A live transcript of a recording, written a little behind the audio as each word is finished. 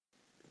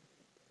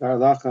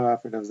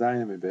Halacha for Dvar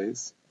Zayin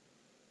base.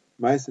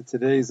 Ma'aseh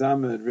today's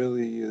Amud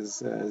really is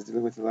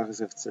dealing with the halachas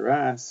of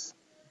tzaras,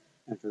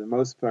 and for the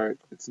most part,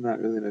 it's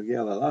not really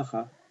Nogea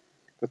Halacha.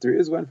 But there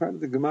is one part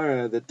of the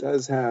Gemara that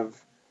does have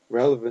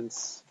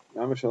relevance.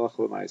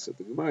 The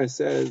Gemara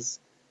says,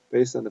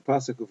 based on the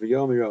pasuk of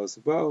V'yom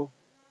Yirah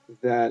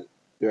that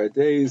there are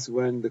days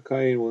when the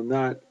kohen will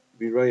not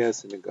be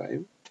royas in the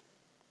goyim.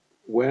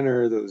 When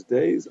are those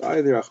days?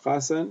 Either a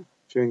chasan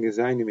during the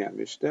zaynim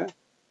yamishta,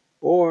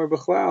 or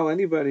b'chlal,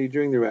 anybody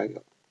during the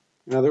regel.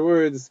 In other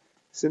words,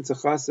 since a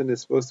chasan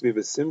is supposed to be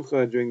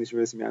b'simcha during the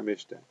shiras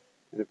yamishta,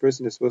 and a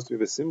person is supposed to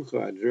be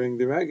b'simcha during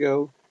the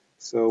regel,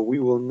 so we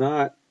will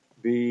not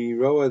be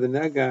roa the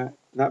nega,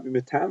 not be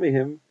metame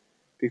him,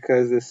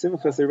 because the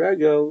simchas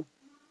regel,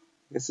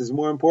 this is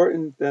more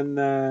important than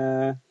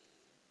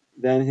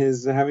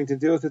his having to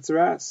deal with the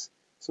tzaras.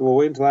 So we'll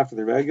wait until after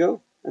the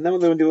regel, and then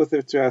we'll let him deal with the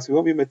tzaras. We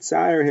won't be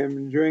metzayer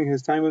him during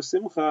his time of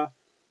simcha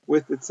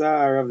with the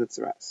tzar of the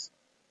tzaras.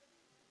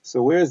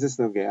 So where is this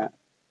nogea?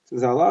 So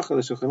the halacha, the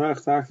Shulchan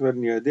Aruch talks about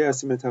in Yerdei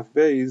Siman Taf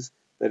Beis,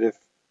 that if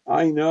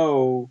I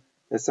know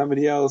that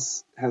somebody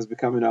else has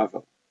become an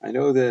avel, I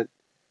know that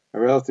a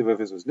relative of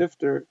his was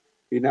nifter,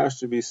 he now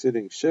should be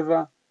sitting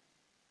shiva,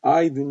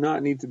 I do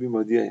not need to be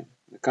modiyah. On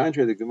the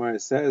contrary, the Gemara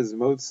says,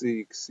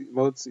 motzi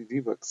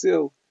diva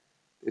ksil,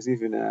 is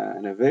even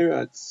an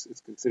avera,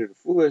 it's considered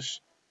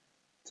foolish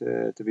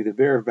to be the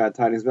bearer of bad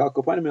tidings. I'm not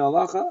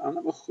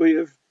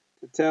mechuyev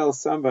to tell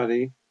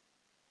somebody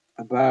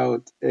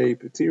about a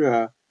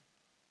petira,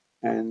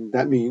 and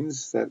that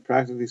means that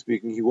practically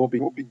speaking, he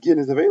won't begin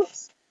his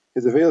avelos.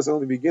 His avelos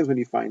only begins when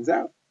he finds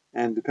out,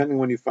 and depending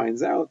when he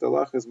finds out, the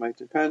halachas might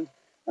depend.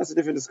 That's a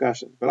different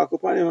discussion. But I'm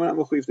not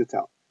mechuyev to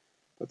tell.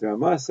 But the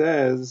Ramah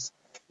says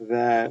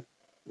that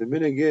the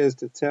minhag is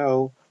to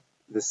tell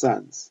the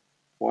sons.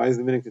 Why is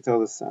the minhag to tell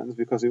the sons?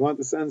 Because we want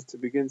the sons to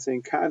begin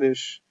saying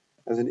Kaddish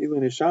as an ilu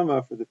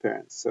neshama for the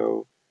parents.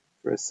 So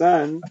for a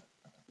son,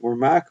 we're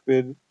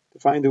makbid to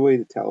find a way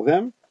to tell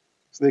them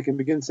so they can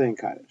begin saying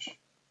Kaddish.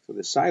 So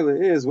the shaila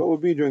is, what would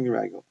be during the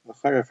regel?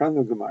 From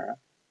the Gemara,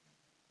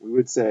 we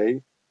would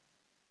say,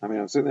 I'm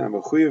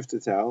mechuyev to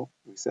tell,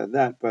 we said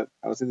that, but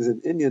I would say there's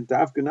an Indian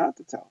dafka not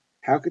to tell.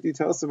 How could you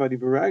tell somebody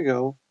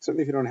beregel,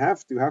 certainly if you don't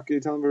have to, how could you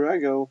tell him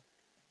beregel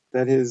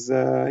that his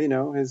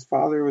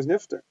father was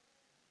nifter?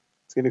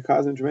 It's going to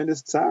cause him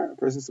tremendous tsar. A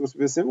person's supposed to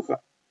be a simcha.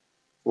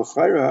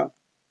 L'chayra,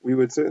 we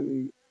would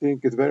certainly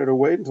think it's better to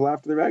wait until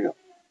after the regel.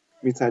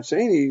 Mitzad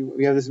sheni,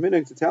 we have this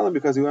minhag to tell him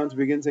because we want him to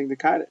begin saying the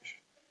Kaddish.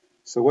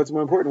 So what's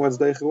more important? What's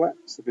daichuah?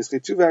 So basically,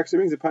 tshuva actually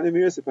brings the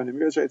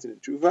panemiris writes in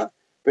tshuva,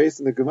 based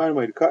on the Gemara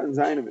Moed Katan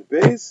Zayin at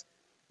base,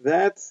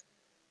 that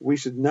we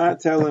should not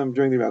tell him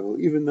during the regel,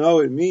 even though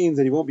it means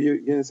that he won't be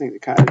beginning saying the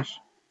Kaddish.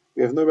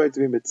 We have no right to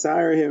be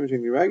mitzayer him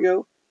during the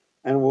regel,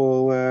 and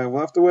we'll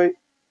have to wait.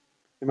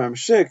 Imam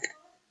Shik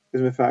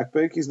is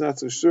mefakbek, he's not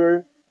so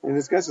sure, and he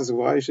discusses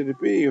why should it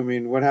be? I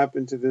mean, what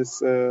happened to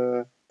this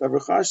davar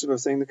chashuv of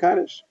saying the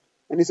Kaddish?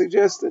 And he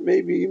suggests that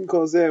maybe even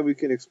kol zeh we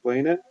can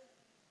explain it,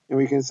 and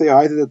we can say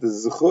either that the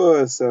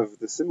zechus of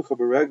the simcha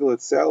beregel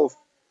itself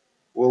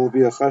will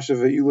be a chashuv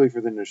ve'ilui for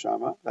the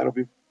neshama, that'll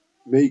be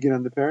megan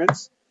on the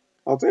parents.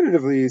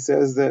 Alternatively, he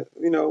says that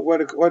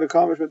what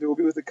accomplishment there will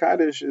be with the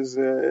Kaddish is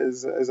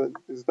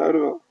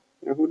doubtable.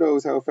 Who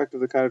knows how effective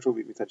the Kaddish will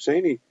be? Mitzad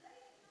sheni,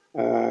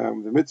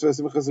 the mitzvah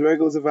simchas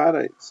regel is a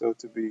vaday. So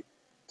to be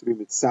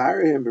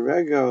mitzar him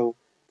beregel,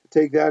 to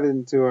take that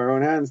into our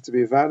own hands, to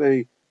be a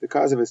vaday the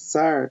cause of his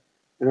tsar,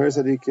 in order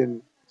that he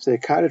can say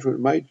Kaddish, which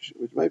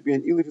might be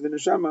an ili for the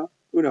neshama.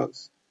 Who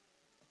knows?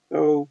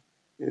 So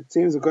it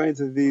seems, according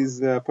to these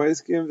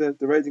poskim, that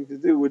the right thing to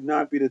do would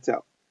not be to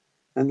tell.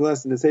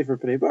 Nonetheless, in the Sefer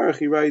Pnei Baruch,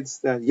 he writes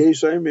that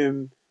yesh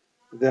omrim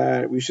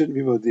that we shouldn't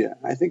be modiyah.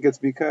 I think it's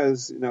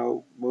because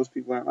most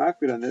people aren't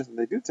makbid on this, and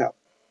they do tell.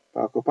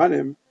 But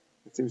Kopanim,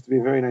 it seems to be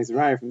a very nice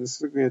raya from this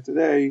sugya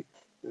today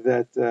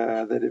that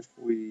if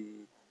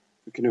we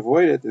can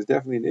avoid it, there's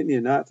definitely an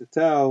Indian not to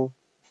tell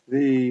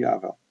the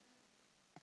avel.